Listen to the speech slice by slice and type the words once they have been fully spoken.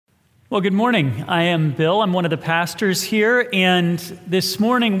Well, good morning. I am Bill. I'm one of the pastors here, and this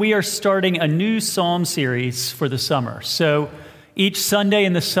morning we are starting a new psalm series for the summer. So each Sunday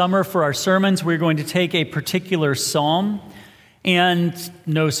in the summer for our sermons, we're going to take a particular psalm, and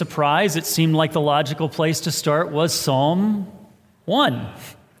no surprise, it seemed like the logical place to start was Psalm 1.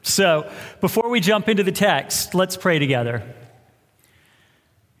 So before we jump into the text, let's pray together.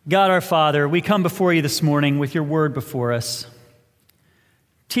 God our Father, we come before you this morning with your word before us.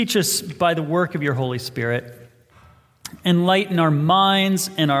 Teach us by the work of your Holy Spirit. Enlighten our minds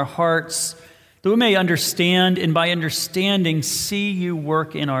and our hearts that we may understand, and by understanding, see you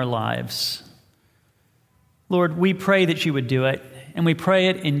work in our lives. Lord, we pray that you would do it, and we pray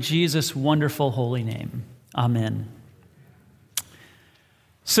it in Jesus' wonderful holy name. Amen.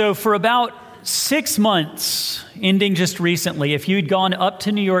 So for about 6 months, ending just recently, if you'd gone up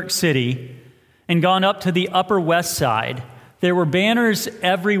to New York City and gone up to the Upper West Side, there were banners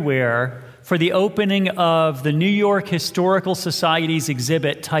everywhere for the opening of the New York Historical Society's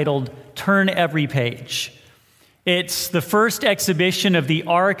exhibit titled Turn Every Page. It's the first exhibition of the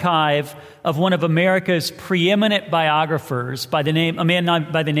archive of one of America's preeminent biographers, a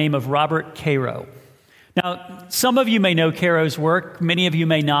man by the name of Robert Caro. Now, some of you may know Caro's work, many of you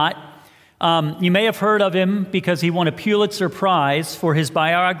may not. You may have heard of him because he won a Pulitzer Prize for his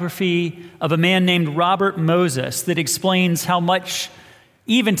biography of a man named Robert Moses that explains how much,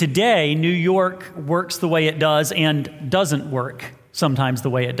 even today, New York works the way it does and doesn't work sometimes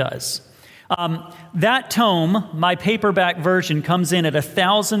the way it does. That tome, my paperback version, comes in at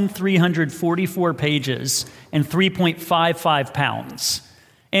 1,344 pages and 3.55 pounds,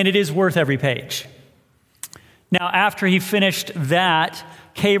 and it is worth every page. Now, after he finished that,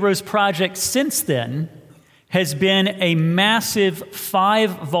 Caro's project since then has been a massive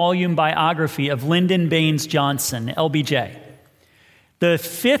 5-volume biography of Lyndon Baines Johnson, LBJ. The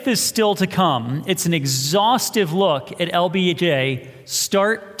 5th is still to come. It's an exhaustive look at LBJ,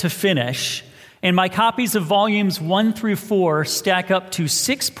 start to finish, and my copies of volumes 1 through 4 stack up to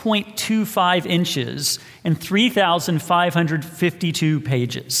 6.25 inches and 3,552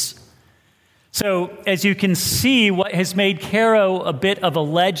 pages. So, as you can see, what has made Caro a bit of a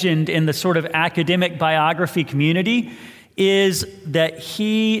legend in the sort of academic biography community is that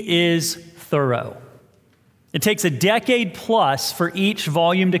he is thorough. It takes a decade plus for each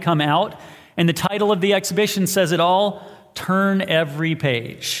volume to come out, and the title of the exhibition says it all, Turn Every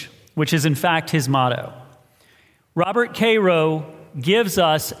Page, which is in fact his motto. Robert Caro gives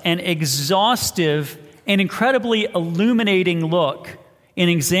us an exhaustive and incredibly illuminating look in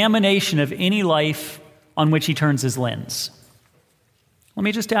examination of any life on which he turns his lens. Let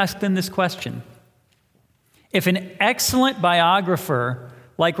me just ask then this question. If an excellent biographer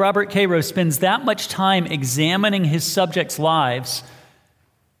like Robert Caro spends that much time examining his subjects' lives,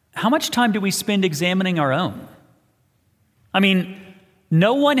 how much time do we spend examining our own? I mean,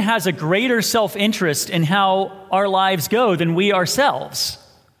 no one has a greater self-interest in how our lives go than we ourselves.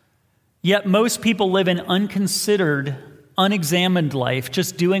 Yet most people live an unconsidered, unexamined life,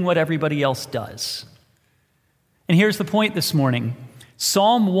 just doing what everybody else does. And here's the point this morning.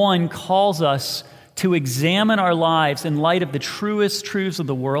 Psalm 1 calls us to examine our lives in light of the truest truths of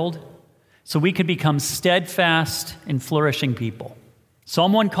the world so we could become steadfast and flourishing people.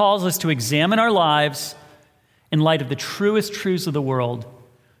 Psalm 1 calls us to examine our lives in light of the truest truths of the world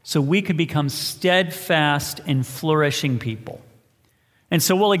so we could become steadfast and flourishing people. And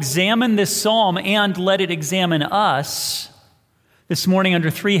so we'll examine this psalm and let it examine us this morning under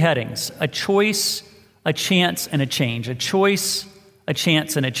 3 headings: a choice, a chance, and a change. A choice, a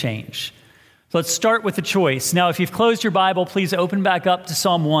chance, and a change. So let's start with the choice. Now, if you've closed your Bible, please open back up to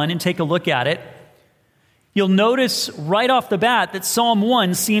Psalm 1 and take a look at it. You'll notice right off the bat that Psalm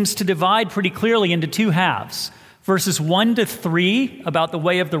 1 seems to divide pretty clearly into 2 halves. Verses 1 to 3 about the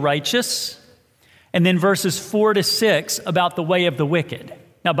way of the righteous, and then verses 4 to 6 about the way of the wicked.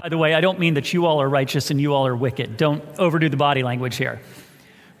 Now, by the way, I don't mean that you all are righteous and you all are wicked. Don't overdo the body language here.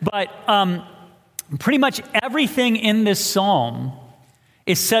 But pretty much everything in this psalm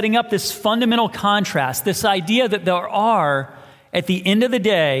is setting up this fundamental contrast, this idea that there are, at the end of the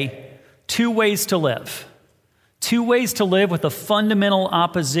day, 2 ways to live. 2 ways to live with a fundamental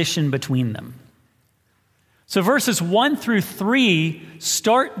opposition between them. So verses 1 through 3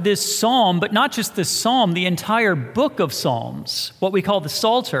 start this psalm, but not just this psalm, the entire book of Psalms, what we call the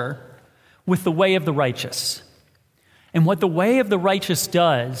Psalter, with the way of the righteous. And what the way of the righteous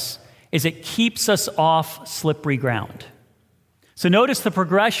does is it keeps us off slippery ground. So notice the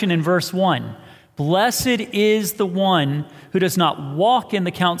progression in verse 1. Blessed is the one who does not walk in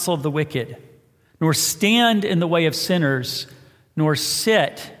the counsel of the wicked, nor stand in the way of sinners, nor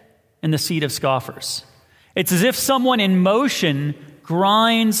sit in the seat of scoffers. It's as if someone in motion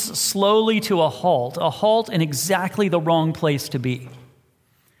grinds slowly to a halt in exactly the wrong place to be.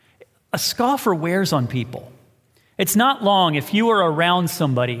 A scoffer wears on people. It's not long if you are around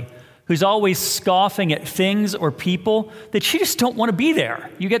somebody who's always scoffing at things or people that you just don't want to be there.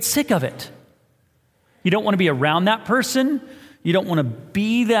 You get sick of it. You don't want to be around that person. You don't want to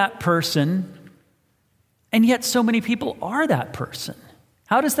be that person. And yet so many people are that person.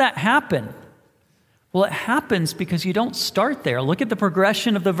 How does that happen? Well, it happens because you don't start there. Look at the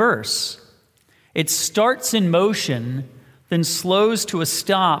progression of the verse. It starts in motion, then slows to a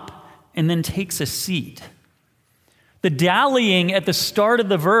stop, and then takes a seat. The dallying at the start of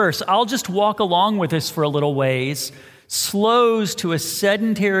the verse, I'll just walk along with this for a little ways, slows to a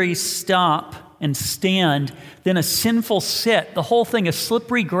sedentary stop and stand, then a sinful sit. The whole thing is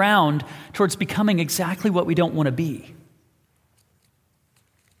slippery ground towards becoming exactly what we don't want to be.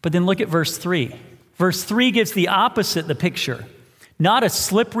 But then look at verse 3. Verse 3 gives the opposite the picture. Not a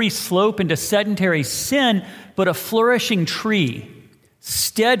slippery slope into sedentary sin, but a flourishing tree,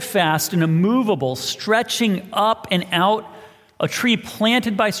 steadfast and immovable, stretching up and out, a tree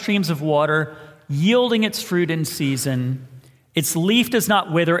planted by streams of water, yielding its fruit in season. Its leaf does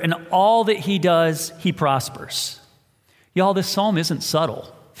not wither, and all that he does, he prospers. Y'all, this psalm isn't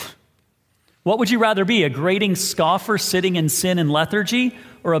subtle. What would you rather be, a grating scoffer sitting in sin and lethargy,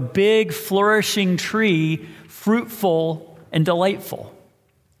 or a big, flourishing tree, fruitful and delightful?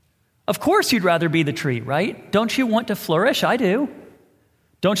 Of course you'd rather be the tree, right? Don't you want to flourish? I do.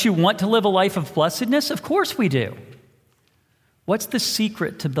 Don't you want to live a life of blessedness? Of course we do. What's the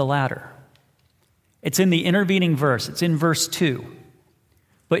secret to the latter? It's in the intervening verse. It's in verse 2.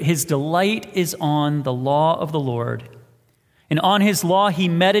 But his delight is on the law of the Lord, and on his law he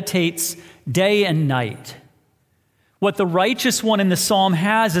meditates day and night. What the righteous one in the psalm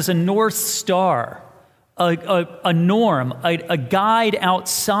has is a north star, a norm, a guide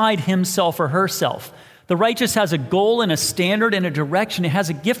outside himself or herself. The righteous has a goal and a standard and a direction. It has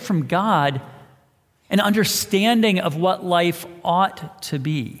a gift from God, an understanding of what life ought to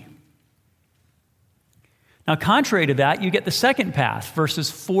be. Now, contrary to that, you get the second path,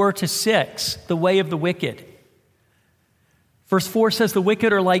 verses 4 to 6, the way of the wicked. Verse 4 says, the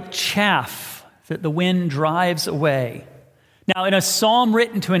wicked are like chaff that the wind drives away. Now, in a psalm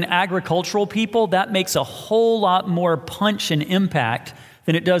written to an agricultural people, that makes a whole lot more punch and impact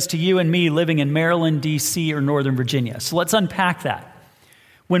than it does to you and me living in Maryland, D.C., or Northern Virginia. So let's unpack that.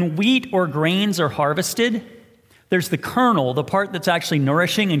 When wheat or grains are harvested, there's the kernel, the part that's actually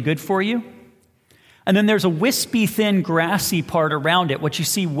nourishing and good for you. And then there's a wispy, thin, grassy part around it, what you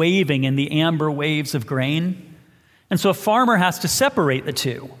see waving in the amber waves of grain. And so a farmer has to separate the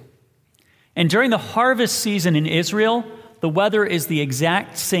two. And during the harvest season in Israel, the weather is the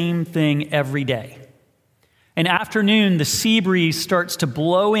exact same thing every day. In afternoon, the sea breeze starts to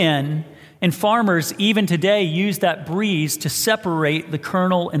blow in, and farmers, even today, use that breeze to separate the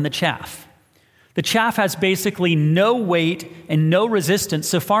kernel and the chaff. The chaff has basically no weight and no resistance,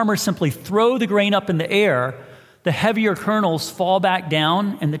 so farmers simply throw the grain up in the air, the heavier kernels fall back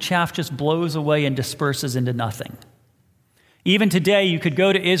down, and the chaff just blows away and disperses into nothing. Even today, you could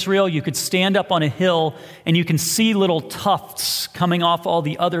go to Israel, you could stand up on a hill, and you can see little tufts coming off all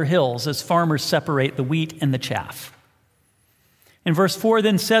the other hills as farmers separate the wheat and the chaff. And verse 4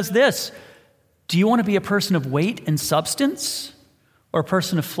 then says this, do you want to be a person of weight and substance, or a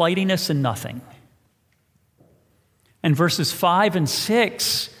person of flightiness and nothing? And verses 5 and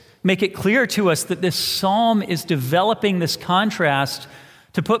 6 make it clear to us that this psalm is developing this contrast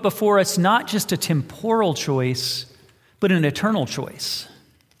to put before us not just a temporal choice, but an eternal choice.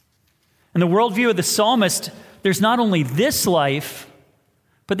 In the worldview of the psalmist, there's not only this life,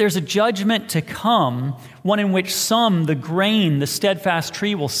 but there's a judgment to come, one in which some, the grain, the steadfast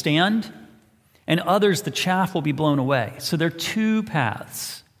tree, will stand, and others, the chaff, will be blown away. So there are two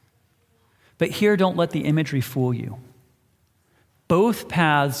paths. But here, don't let the imagery fool you. Both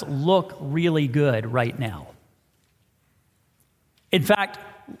paths look really good right now. In fact,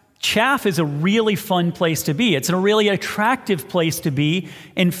 chaff is a really fun place to be. It's a really attractive place to be.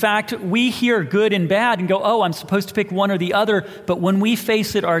 In fact, we hear good and bad and go, oh, I'm supposed to pick one or the other. But when we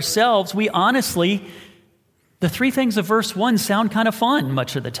face it ourselves, we honestly, the three things of verse 1 sound kind of fun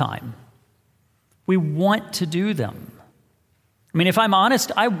much of the time. We want to do them. I mean, if I'm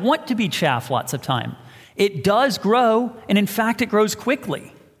honest, I want to be chaff lots of time. It does grow, and in fact, it grows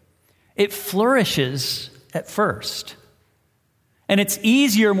quickly. It flourishes at first. And it's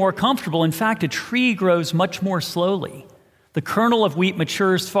easier, more comfortable. In fact, a tree grows much more slowly. The kernel of wheat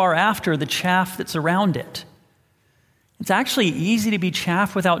matures far after the chaff that's around it. It's actually easy to be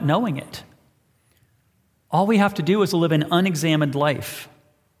chaff without knowing it. All we have to do is live an unexamined life.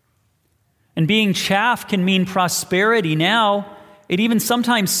 And being chaff can mean prosperity now. It even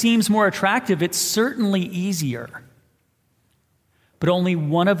sometimes seems more attractive. It's certainly easier. But only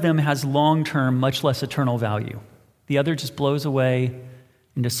one of them has long-term, much less eternal value. The other just blows away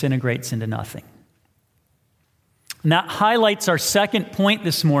and disintegrates into nothing. And that highlights our second point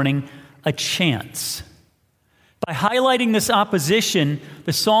this morning, a chance. By highlighting this opposition,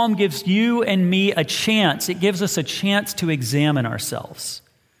 the psalm gives you and me a chance. It gives us a chance to examine ourselves.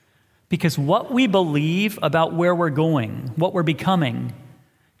 Because what we believe about where we're going, what we're becoming,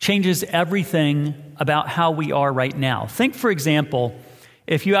 changes everything about how we are right now. Think, for example,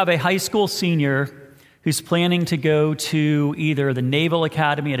 if you have a high school senior who's planning to go to either the Naval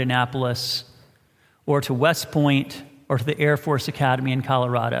Academy at Annapolis or to West Point or to the Air Force Academy in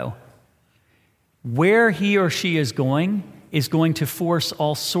Colorado, where he or she is going to force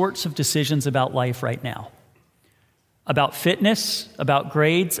all sorts of decisions about life right now. About fitness, about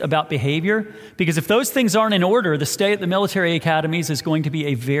grades, about behavior. Because if those things aren't in order, the stay at the military academies is going to be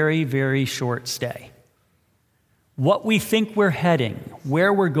a very, very short stay. What we think we're heading,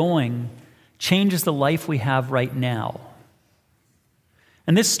 where we're going, changes the life we have right now.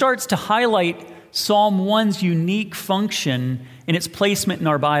 And this starts to highlight Psalm 1's unique function in its placement in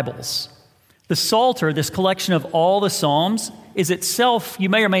our Bibles. The Psalter, this collection of all the Psalms, is itself, you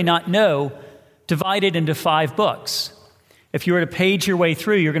may or may not know, divided into 5 books. If you were to page your way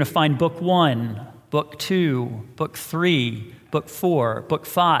through, you're going to find book 1, book 2, book 3, book 4, book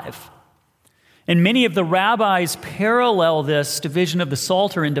 5. And many of the rabbis parallel this division of the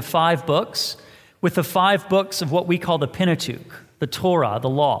Psalter into 5 books with the 5 books of what we call the Pentateuch, the Torah, the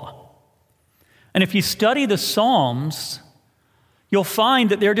law. And if you study the Psalms, you'll find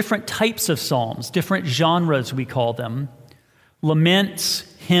that there are different types of psalms, different genres we call them. Laments,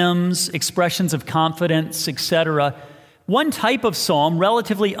 hymns, expressions of confidence, etc. One type of psalm,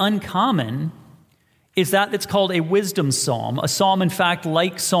 relatively uncommon, is that's called a wisdom psalm. A psalm, in fact,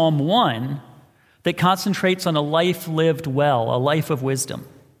 like Psalm 1, that concentrates on a life lived well, a life of wisdom.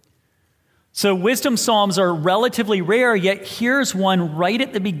 So wisdom psalms are relatively rare, yet here's one right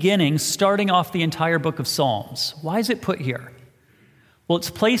at the beginning, starting off the entire book of Psalms. Why is it put here? Well, it's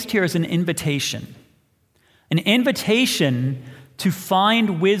placed here as an invitation to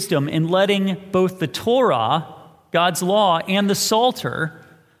find wisdom in letting both the Torah, God's law, and the Psalter,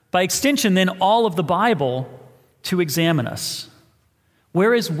 by extension then all of the Bible, to examine us.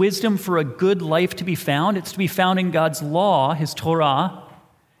 Where is wisdom for a good life to be found? It's to be found in God's law, his Torah,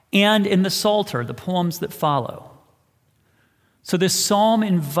 and in the Psalter, the poems that follow. So this psalm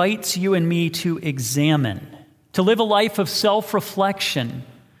invites you and me to examine, to live a life of self-reflection,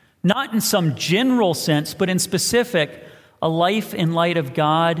 not in some general sense, but in specific, a life in light of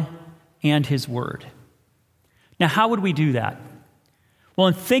God and his word. Now, how would we do that? Well,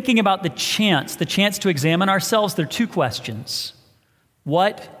 in thinking about the chance to examine ourselves, there are 2 questions.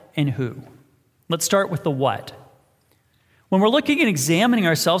 What and who? Let's start with the what. When we're looking at examining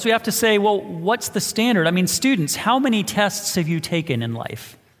ourselves, we have to say, well, what's the standard? I mean, students, how many tests have you taken in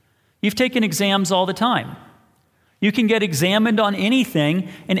life? You've taken exams all the time. You can get examined on anything,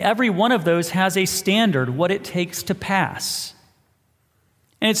 and every one of those has a standard, what it takes to pass.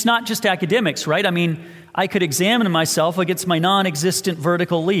 And it's not just academics, right? I mean, I could examine myself against my non-existent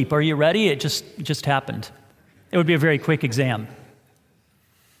vertical leap. Are you ready? It just happened. It would be a very quick exam.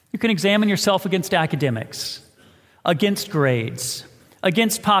 You can examine yourself against academics, against grades,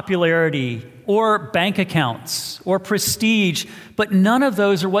 against popularity, or bank accounts, or prestige, but none of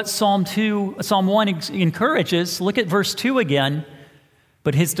those are what Psalm 1 encourages. Look at verse 2 again.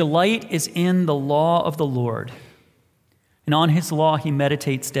 But his delight is in the law of the Lord, and on his law he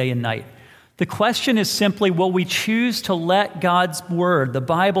meditates day and night. The question is simply, will we choose to let God's word, the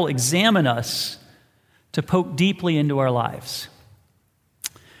Bible, examine us to poke deeply into our lives?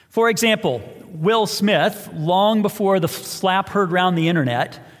 For example, Will Smith, long before the slap heard round the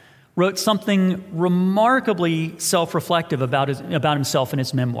internet, wrote something remarkably self-reflective about himself in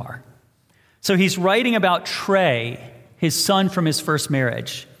his memoir. So he's writing about Trey, his son from his first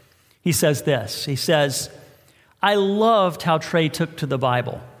marriage. He says this. He says, I loved how Trey took to the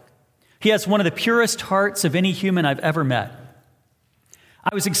Bible. He has one of the purest hearts of any human I've ever met.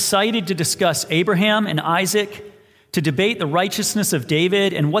 I was excited to discuss Abraham and Isaac, to debate the righteousness of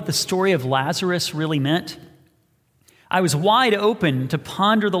David and what the story of Lazarus really meant. I was wide open to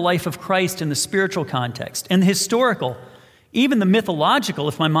ponder the life of Christ in the spiritual context and the historical, even the mythological,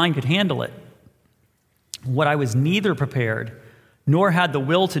 if my mind could handle it. What I was neither prepared nor had the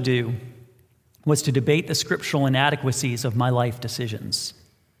will to do was to debate the scriptural inadequacies of my life decisions.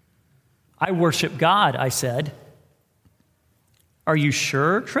 I worship God, I said. Are you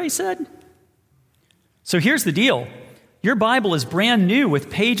sure? Trey said. So here's the deal. Your Bible is brand new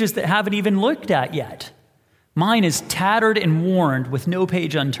with pages that haven't even looked at yet. Mine is tattered and worn with no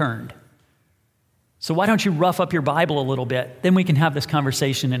page unturned. So why don't you rough up your Bible a little bit? Then we can have this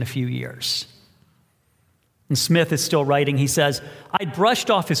conversation in a few years. And Smith is still writing. He says, I brushed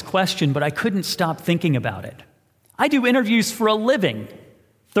off his question, but I couldn't stop thinking about it. I do interviews for a living,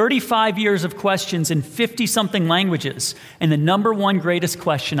 35 years of questions in 50-something languages. And the number one greatest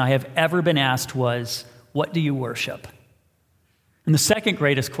question I have ever been asked was, what do you worship? And the second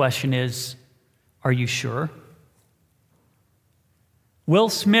greatest question is, are you sure? Will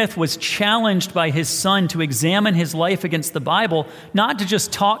Smith was challenged by his son to examine his life against the Bible, not to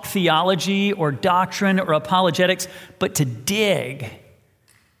just talk theology or doctrine or apologetics, but to dig,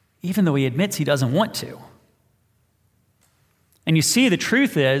 even though he admits he doesn't want to. And you see, the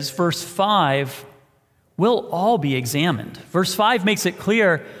truth is, verse 5 will all be examined. Verse 5 makes it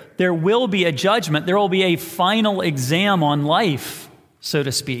clear there will be a judgment. There will be a final exam on life, so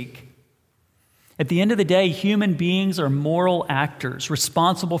to speak. At the end of the day, human beings are moral actors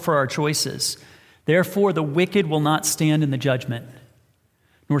responsible for our choices. Therefore, the wicked will not stand in the judgment,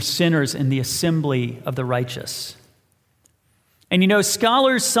 nor sinners in the assembly of the righteous. And you know,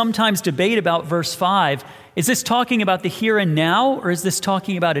 scholars sometimes debate about verse 5. Is this talking about the here and now, or is this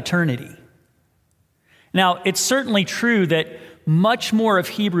talking about eternity? Now, it's certainly true that much more of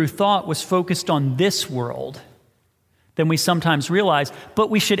Hebrew thought was focused on this world than we sometimes realize,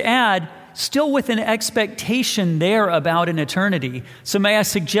 but we should add, still with an expectation there about an eternity. So may I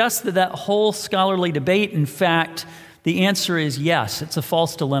suggest that that whole scholarly debate, in fact, the answer is yes, it's a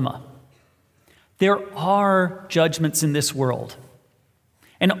false dilemma. There are judgments in this world.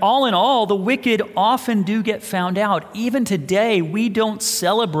 And all in all, the wicked often do get found out. Even today, we don't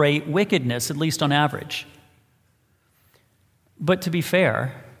celebrate wickedness, at least on average. But to be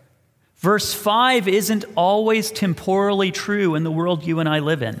fair, verse 5 isn't always temporally true in the world you and I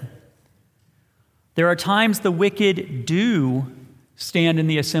live in. There are times the wicked do stand in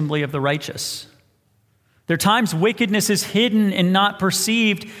the assembly of the righteous. There are times wickedness is hidden and not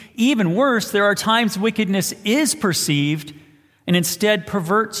perceived. Even worse, there are times wickedness is perceived and instead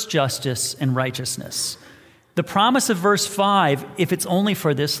perverts justice and righteousness. The promise of verse 5, if it's only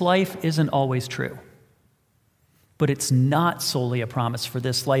for this life, isn't always true. But it's not solely a promise for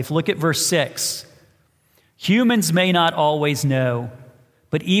this life. Look at verse 6. Humans may not always know,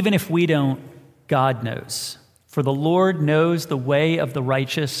 but even if we don't, God knows. For the Lord knows the way of the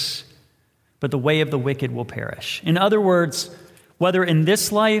righteous, but the way of the wicked will perish. In other words, whether in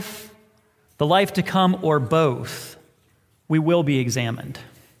this life, the life to come, or both, we will be examined.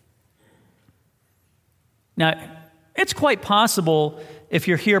 Now, it's quite possible, if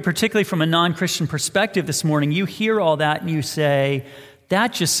you're here, particularly from a non-Christian perspective this morning, you hear all that and you say,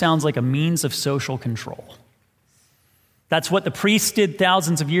 that just sounds like a means of social control. That's what the priests did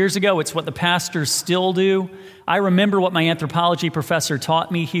thousands of years ago. It's what the pastors still do. I remember what my anthropology professor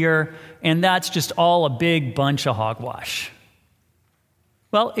taught me here, and that's just all a big bunch of hogwash.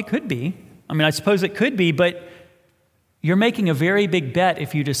 Well, it could be. I mean, I suppose it could be, but you're making a very big bet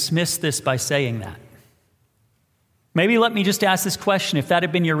if you dismiss this by saying that. Maybe let me just ask this question, if that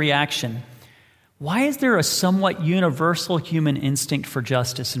had been your reaction. Why is there a somewhat universal human instinct for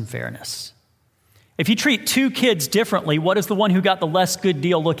justice and fairness? If you treat two kids differently, what does the one who got the less good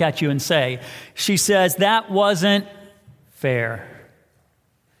deal look at you and say? She says, that wasn't fair.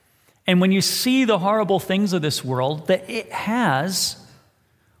 And when you see the horrible things of this world that it has,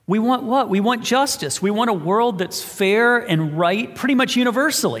 we want what? We want justice. We want a world that's fair and right pretty much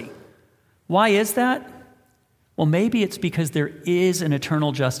universally. Why is that? Well, maybe it's because there is an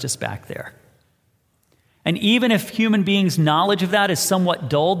eternal justice back there. And even if human beings' knowledge of that is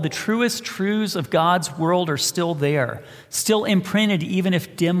somewhat dulled, the truest truths of God's world are still there, still imprinted even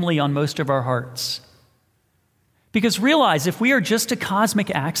if dimly on most of our hearts. Because realize, if we are just a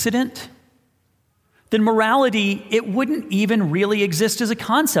cosmic accident, then morality, it wouldn't even really exist as a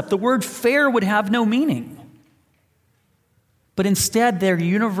concept. The word fair would have no meaning. But instead, there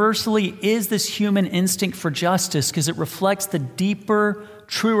universally is this human instinct for justice because it reflects the deeper,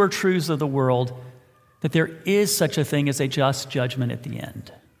 truer truths of the world, that there is such a thing as a just judgment at the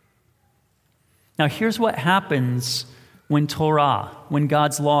end. Now, here's what happens when Torah, when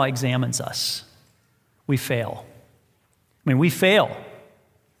God's law examines us. We fail. We fail.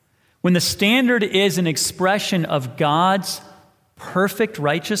 When the standard is an expression of God's perfect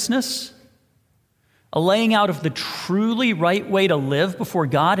righteousness, a laying out of the truly right way to live before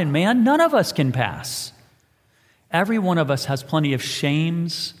God and man, none of us can pass. Every one of us has plenty of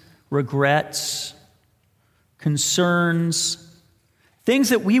shames, regrets, concerns, things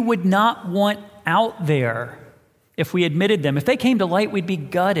that we would not want out there if we admitted them. If they came to light, we'd be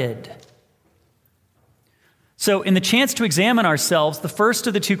gutted. So in the chance to examine ourselves, the first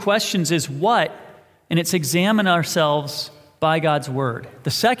of the two questions is what? And it's examine ourselves by God's word.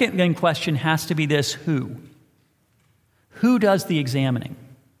 The second then question has to be this: who? Who does the examining?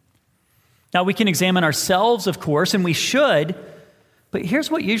 Now, we can examine ourselves, of course, and we should, but here's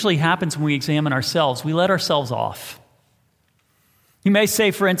what usually happens when we examine ourselves. We let ourselves off. You may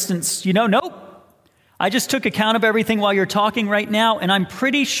say, for instance, nope, I just took account of everything while you're talking right now, and I'm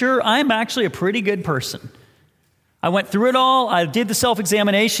pretty sure I'm actually a pretty good person. I went through it all, I did the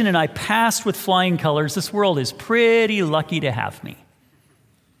self-examination, and I passed with flying colors. This world is pretty lucky to have me.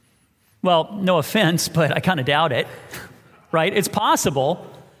 Well, no offense, but I kind of doubt it, right? It's possible.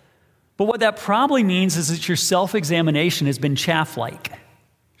 But what that probably means is that your self-examination has been chaff-like,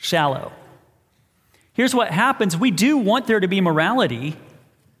 shallow. Here's what happens. We do want there to be morality,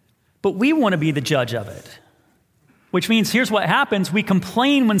 but we want to be the judge of it. Which means here's what happens. We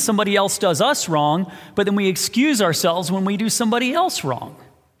complain when somebody else does us wrong, but then we excuse ourselves when we do somebody else wrong.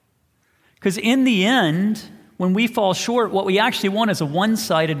 Because in the end, when we fall short, what we actually want is a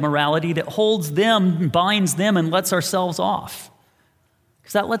one-sided morality that holds them, binds them, and lets ourselves off.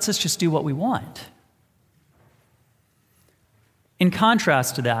 Because that lets us just do what we want. In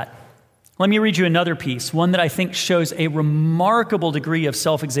contrast to that, let me read you another piece, one that I think shows a remarkable degree of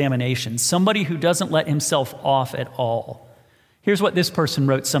self-examination, somebody who doesn't let himself off at all. Here's what this person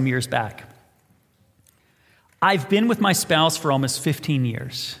wrote some years back. I've been with my spouse for almost 15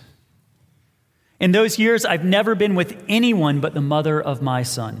 years. In those years, I've never been with anyone but the mother of my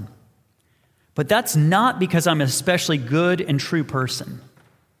son. But that's not because I'm an especially good and true person.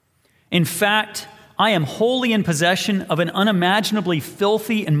 In fact, I am wholly in possession of an unimaginably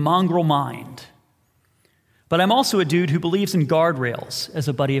filthy and mongrel mind. But I'm also a dude who believes in guardrails, as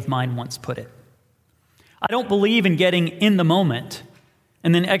a buddy of mine once put it. I don't believe in getting in the moment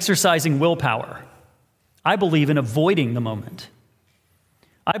and then exercising willpower. I believe in avoiding the moment.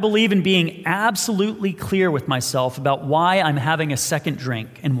 I believe in being absolutely clear with myself about why I'm having a second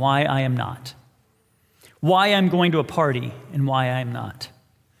drink and why I am not. Why I'm going to a party and why I am not.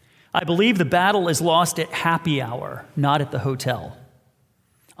 I believe the battle is lost at happy hour, not at the hotel.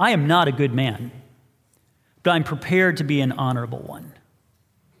 I am not a good man, but I'm prepared to be an honorable one.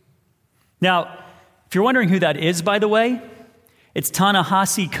 Now, if you're wondering who that is, by the way, it's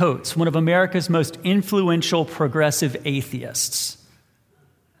Ta-Nehisi Coates, one of America's most influential progressive atheists.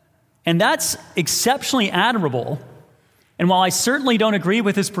 And that's exceptionally admirable. And while I certainly don't agree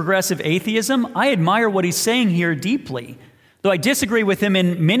with his progressive atheism, I admire what he's saying here deeply. Though I disagree with him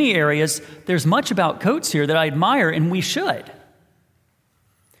in many areas, there's much about Coates here that I admire, and we should.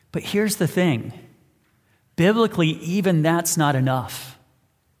 But here's the thing. Biblically, even that's not enough.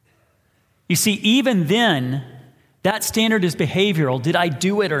 You see, even then, that standard is behavioral. Did I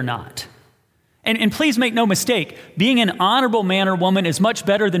do it or not? And please make no mistake, being an honorable man or woman is much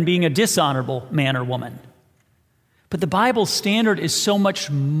better than being a dishonorable man or woman. But the Bible's standard is so much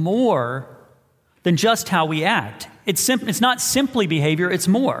more than just how we act. It's not simply behavior, it's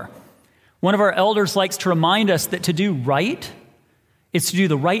more. One of our elders likes to remind us that to do right is to do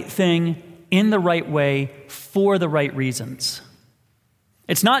the right thing in the right way for the right reasons.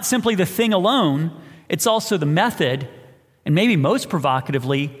 It's not simply the thing alone, it's also the method, and maybe most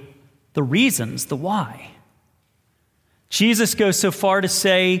provocatively, the reasons, the why. Jesus goes so far to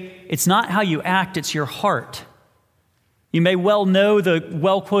say, it's not how you act, it's your heart. You may well know the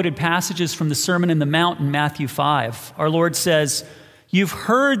well-quoted passages from the Sermon on the Mount in Matthew 5. Our Lord says, "You've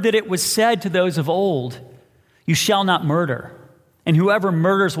heard that it was said to those of old, 'You shall not murder, and whoever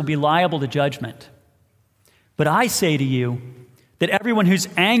murders will be liable to judgment.' But I say to you that everyone who's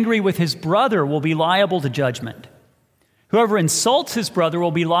angry with his brother will be liable to judgment. Whoever insults his brother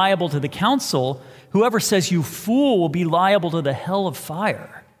will be liable to the council. Whoever says 'you fool' will be liable to the hell of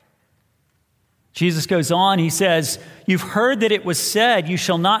fire." Jesus goes on, he says, "You've heard that it was said, 'You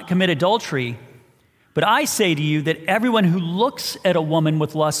shall not commit adultery.' But I say to you that everyone who looks at a woman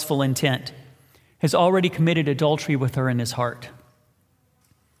with lustful intent has already committed adultery with her in his heart."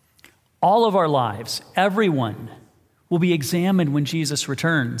 All of our lives, everyone, will be examined when Jesus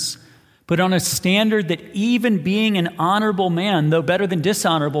returns, but on a standard that even being an honorable man, though better than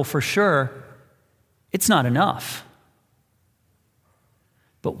dishonorable for sure, it's not enough.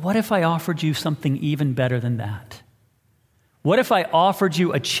 But what if I offered you something even better than that? What if I offered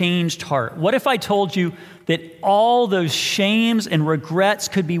you a changed heart? What if I told you that all those shames and regrets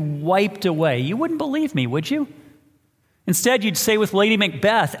could be wiped away? You wouldn't believe me, would you? Instead, you'd say with Lady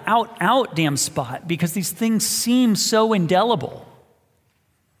Macbeth, out, out, damn spot, because these things seem so indelible.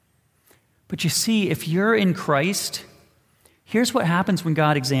 But you see, if you're in Christ, here's what happens when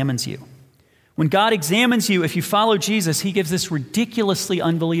God examines you. When God examines you, if you follow Jesus, he gives this ridiculously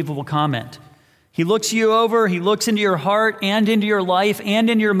unbelievable comment. He looks you over, he looks into your heart and into your life and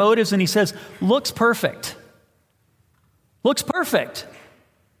into your motives, and he says, looks perfect. Looks perfect.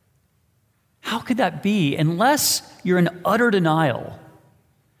 How could that be? Unless you're in utter denial,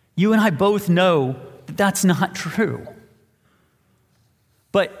 you and I both know that that's not true.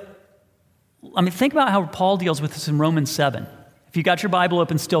 But, think about how Paul deals with this in Romans 7. If you got your Bible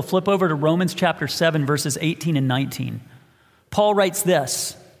open still, flip over to Romans chapter 7, verses 18 and 19. Paul writes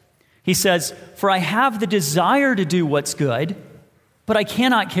this. He says, "For I have the desire to do what's good, but I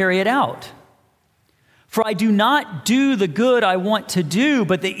cannot carry it out. For I do not do the good I want to do,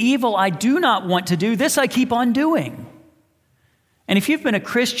 but the evil I do not want to do, this I keep on doing." And if you've been a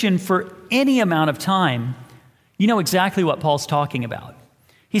Christian for any amount of time, you know exactly what Paul's talking about.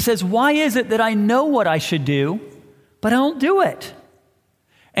 He says, why is it that I know what I should do, but I don't do it?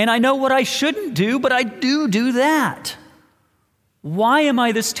 And I know what I shouldn't do, but I do that. Why am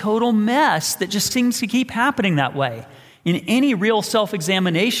I this total mess that just seems to keep happening that way? In any real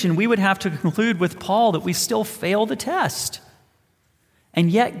self-examination, we would have to conclude with Paul that we still fail the test.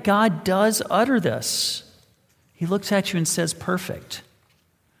 And yet God does utter this. He looks at you and says, perfect.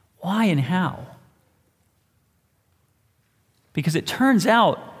 Why and how? Because it turns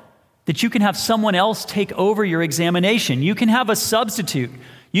out that you can have someone else take over your examination. You can have a substitute.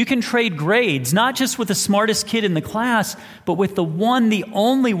 You can trade grades, not just with the smartest kid in the class, but with the one, the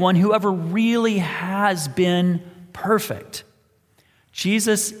only one who ever really has been perfect.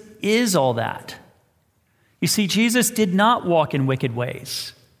 Jesus is all that. You see, Jesus did not walk in wicked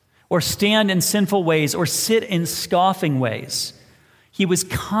ways, or stand in sinful ways, or sit in scoffing ways. He was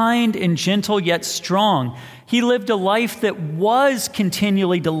kind and gentle, yet strong. He lived a life that was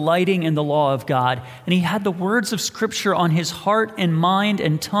continually delighting in the law of God, and he had the words of Scripture on his heart and mind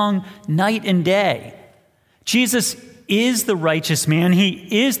and tongue night and day. Jesus is the righteous man.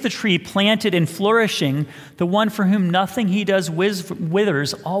 He is the tree planted and flourishing, the one for whom nothing he does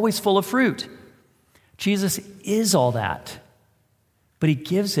withers, always full of fruit. Jesus is all that, but he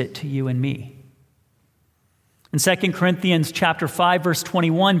gives it to you and me. In 2 Corinthians chapter 5, verse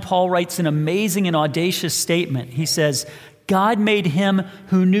 21, Paul writes an amazing and audacious statement. He says, God made him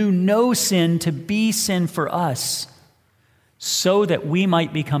who knew no sin to be sin for us, so that we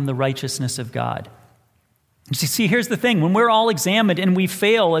might become the righteousness of God. You see, here's the thing. When we're all examined and we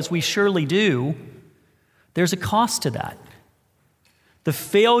fail, as we surely do, there's a cost to that. The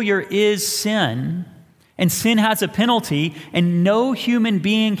failure is sin, and sin has a penalty, and no human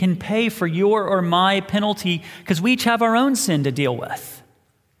being can pay for your or my penalty because we each have our own sin to deal with,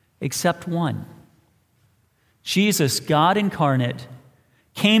 except one. Jesus, God incarnate,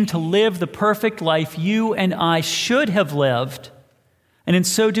 came to live the perfect life you and I should have lived, and in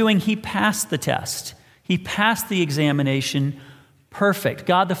so doing, he passed the test. He passed the examination perfect.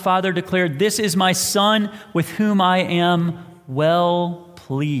 God the Father declared, "This is my Son with whom I am well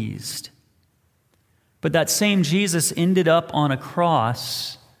pleased." But that same Jesus ended up on a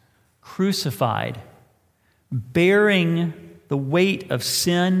cross, crucified, bearing the weight of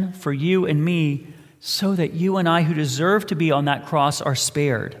sin for you and me, so that you and I, who deserve to be on that cross, are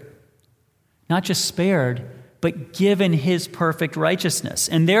spared. Not just spared, but given his perfect righteousness.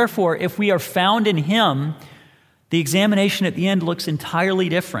 And therefore, if we are found in him, the examination at the end looks entirely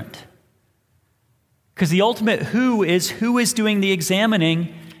different. Because the ultimate who is doing the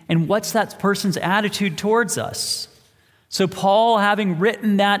examining, and what's that person's attitude towards us. So Paul, having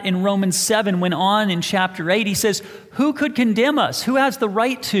written that in Romans 7, went on in chapter 8. He says, who could condemn us? Who has the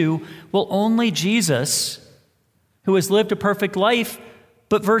right to? Well, only Jesus, who has lived a perfect life.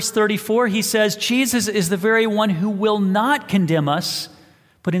 But verse 34, he says, Jesus is the very one who will not condemn us,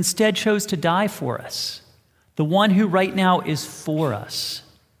 but instead chose to die for us. The one who right now is for us.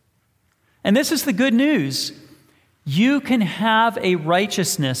 And this is the good news. You can have a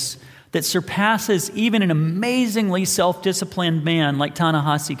righteousness that surpasses even an amazingly self-disciplined man like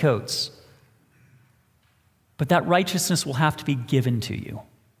Ta-Nehisi Coates. But that righteousness will have to be given to you.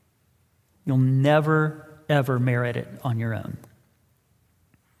 You'll never, ever merit it on your own.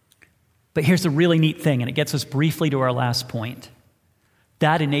 But here's the really neat thing, and it gets us briefly to our last point.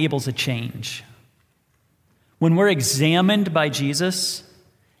 That enables a change. When we're examined by Jesus,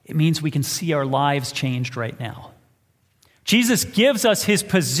 it means we can see our lives changed right now. Jesus gives us his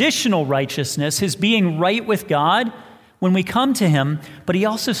positional righteousness, his being right with God when we come to him, but he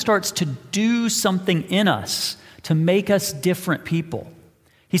also starts to do something in us to make us different people.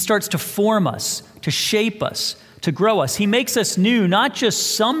 He starts to form us, to shape us, to grow us. He makes us new, not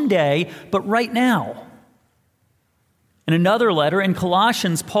just someday, but right now. In another letter, in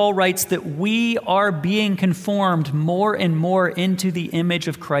Colossians, Paul writes that we are being conformed more and more into the image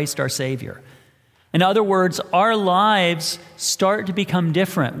of Christ our Savior. In other words, our lives start to become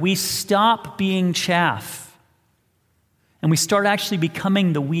different. We stop being chaff, and we start actually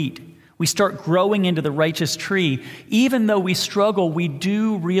becoming the wheat. We start growing into the righteous tree. Even though we struggle, we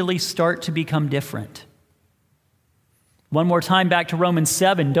do really start to become different. One more time back to Romans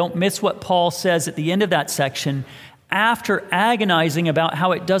 7. Don't miss what Paul says at the end of that section. After agonizing about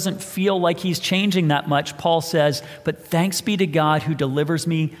how it doesn't feel like he's changing that much, Paul says, "But thanks be to God who delivers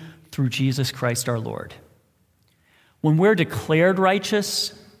me through Jesus Christ our Lord." When we're declared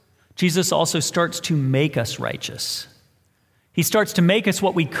righteous, Jesus also starts to make us righteous. He starts to make us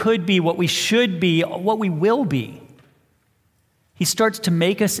what we could be, what we should be, what we will be. He starts to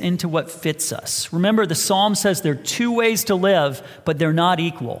make us into what fits us. Remember, the Psalm says there are two ways to live, but they're not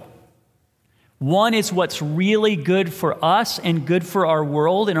equal. One is what's really good for us and good for our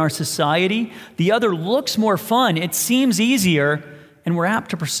world and our society. The other looks more fun. It seems easier, and we're apt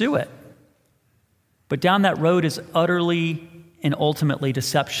to pursue it. But down that road is utterly and ultimately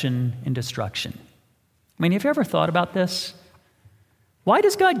deception and destruction. I mean, have you ever thought about this? Why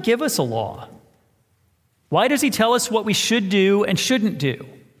does God give us a law? Why does he tell us what we should do and shouldn't do?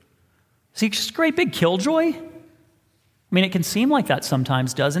 Is he just a great big killjoy? I mean, it can seem like that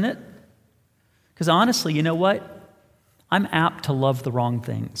sometimes, doesn't it? Because honestly, you know what? I'm apt to love the wrong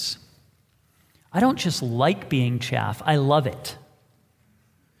things. I don't just like being chaff, I love it.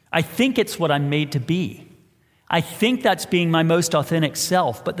 I think it's what I'm made to be. I think that's being my most authentic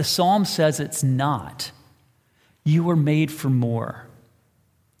self, but the Psalm says it's not. You were made for more.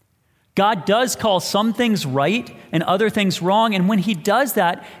 God does call some things right and other things wrong, and when he does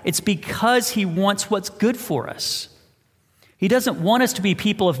that, it's because he wants what's good for us. He doesn't want us to be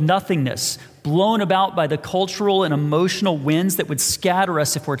people of nothingness, blown about by the cultural and emotional winds that would scatter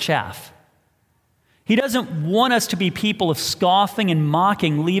us if we're chaff. He doesn't want us to be people of scoffing and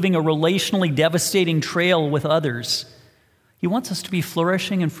mocking, leaving a relationally devastating trail with others. He wants us to be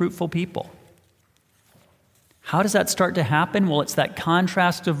flourishing and fruitful people. How does that start to happen? Well, it's that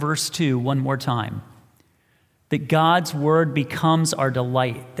contrast of verse 2 one more time. That God's word becomes our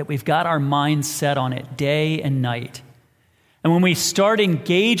delight, that we've got our minds set on it day and night. And when we start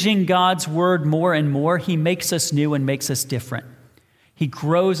engaging God's word more and more, he makes us new and makes us different. He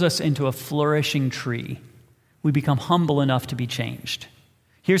grows us into a flourishing tree. We become humble enough to be changed.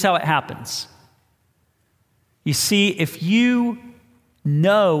 Here's how it happens. You see, if you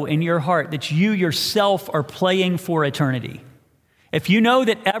know in your heart that you yourself are playing for eternity, if you know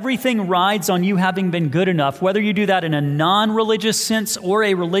that everything rides on you having been good enough, whether you do that in a non-religious sense or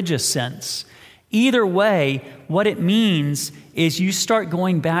a religious sense, either way, what it means is you start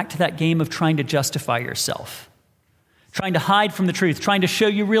going back to that game of trying to justify yourself, trying to hide from the truth, trying to show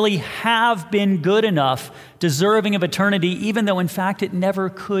you really have been good enough, deserving of eternity, even though in fact it never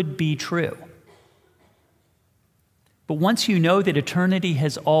could be true. But once you know that eternity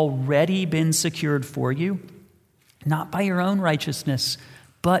has already been secured for you, not by your own righteousness,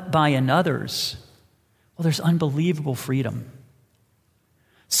 but by another's, well, there's unbelievable freedom.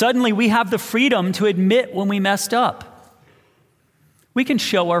 Suddenly, we have the freedom to admit when we messed up. We can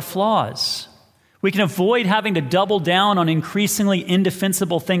show our flaws. We can avoid having to double down on increasingly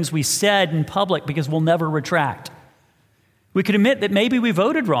indefensible things we said in public because we'll never retract. We could admit that maybe we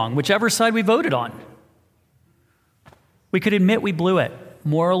voted wrong, whichever side we voted on. We could admit we blew it,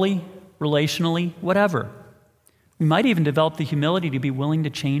 morally, relationally, whatever. We might even develop the humility to be willing to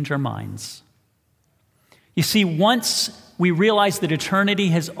change our minds. You see, once we realize that eternity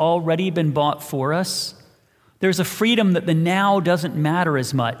has already been bought for us, there's a freedom that the now doesn't matter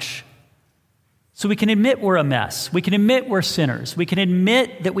as much. So we can admit we're a mess. We can admit we're sinners. We can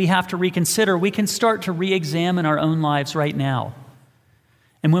admit that we have to reconsider. We can start to re-examine our own lives right now.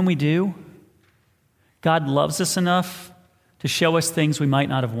 And when we do, God loves us enough to show us things we might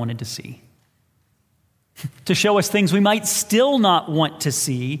not have wanted to see. To show us things we might still not want to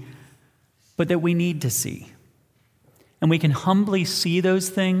see, but that we need to see. And we can humbly see those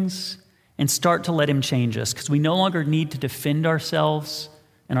things and start to let him change us because we no longer need to defend ourselves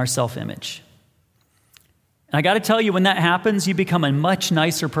and our self-image. And I got to tell you, when that happens, you become a much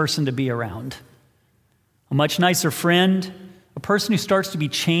nicer person to be around. A much nicer friend, a person who starts to be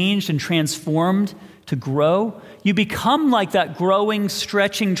changed and transformed to grow. You become like that growing,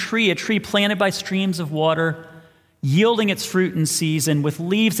 stretching tree, a tree planted by streams of water, yielding its fruit in season with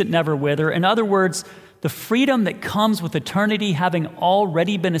leaves that never wither. In other words, the freedom that comes with eternity having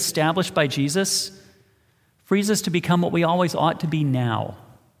already been established by Jesus frees us to become what we always ought to be now.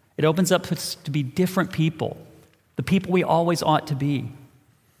 It opens up us to be different people, the people we always ought to be.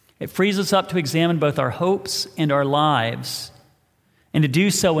 It frees us up to examine both our hopes and our lives, and to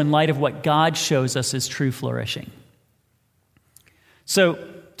do so in light of what God shows us as true flourishing. So,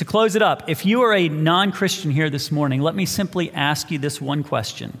 to close it up, if you are a non-Christian here this morning, let me simply ask you this one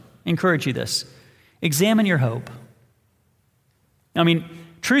question. Encourage you this. Examine your hope. I mean,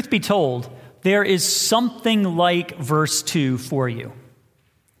 truth be told, there is something like verse 2 for you.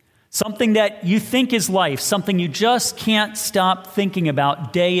 Something that you think is life, something you just can't stop thinking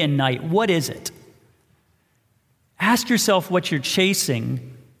about day and night. What is it? Ask yourself what you're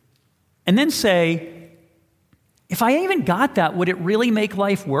chasing, and then say, if I even got that, would it really make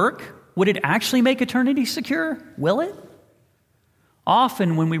life work? Would it actually make eternity secure? Will it?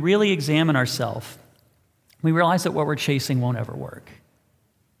 Often, when we really examine ourselves, we realize that what we're chasing won't ever work.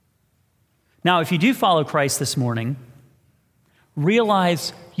 Now, if you do follow Christ this morning,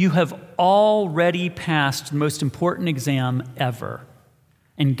 realize you have already passed the most important exam ever,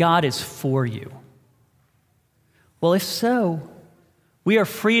 and God is for you. Well, if so, we are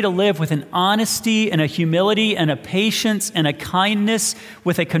free to live with an honesty and a humility and a patience and a kindness,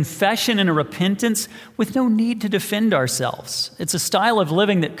 with a confession and a repentance, with no need to defend ourselves. It's a style of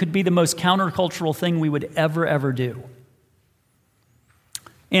living that could be the most countercultural thing we would ever do.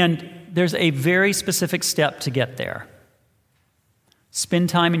 And there's a very specific step to get there. Spend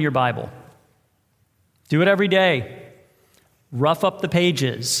time in your Bible. Do it every day. Rough up the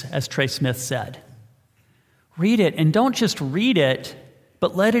pages, as Trey Smith said. Read it, and don't just read it,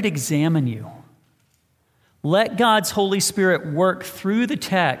 but let it examine you. Let God's Holy Spirit work through the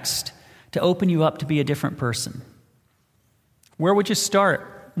text to open you up to be a different person. Where would you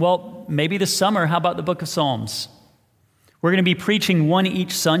start? Well, maybe this summer, how about the book of Psalms? We're going to be preaching one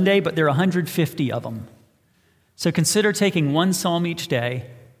each Sunday, but there are 150 of them. So consider taking one psalm each day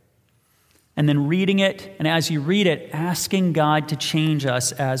and then reading it, and as you read it, asking God to change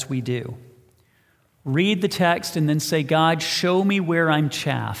us as we do. Read the text and then say, God, show me where I'm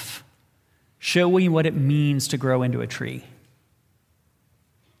chaff. Show me what it means to grow into a tree.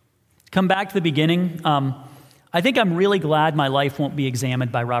 Come back to the beginning. I think I'm really glad my life won't be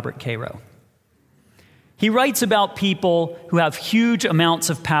examined by Robert Caro. He writes about people who have huge amounts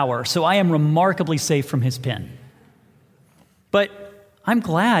of power, so I am remarkably safe from his pen. But I'm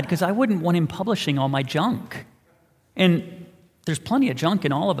glad, because I wouldn't want him publishing all my junk. And there's plenty of junk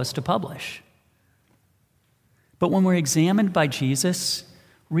in all of us to publish. But when we're examined by Jesus,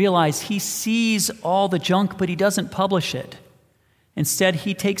 realize he sees all the junk, but he doesn't publish it. Instead,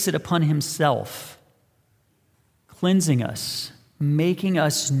 he takes it upon himself, cleansing us, making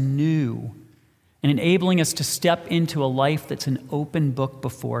us new, and enabling us to step into a life that's an open book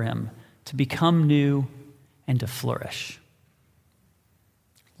before him, to become new and to flourish.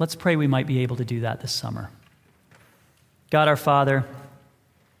 Let's pray we might be able to do that this summer. God our Father,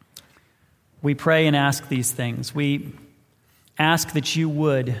 we pray and ask these things. We ask that you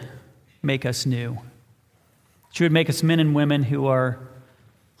would make us new, that you would make us men and women who are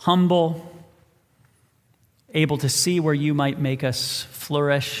humble, able to see where you might make us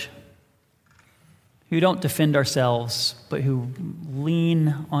flourish, who don't defend ourselves, but who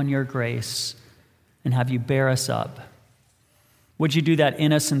lean on your grace and have you bear us up. Would you do that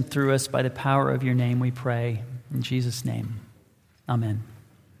in us and through us by the power of your name, we pray. In Jesus' name, amen.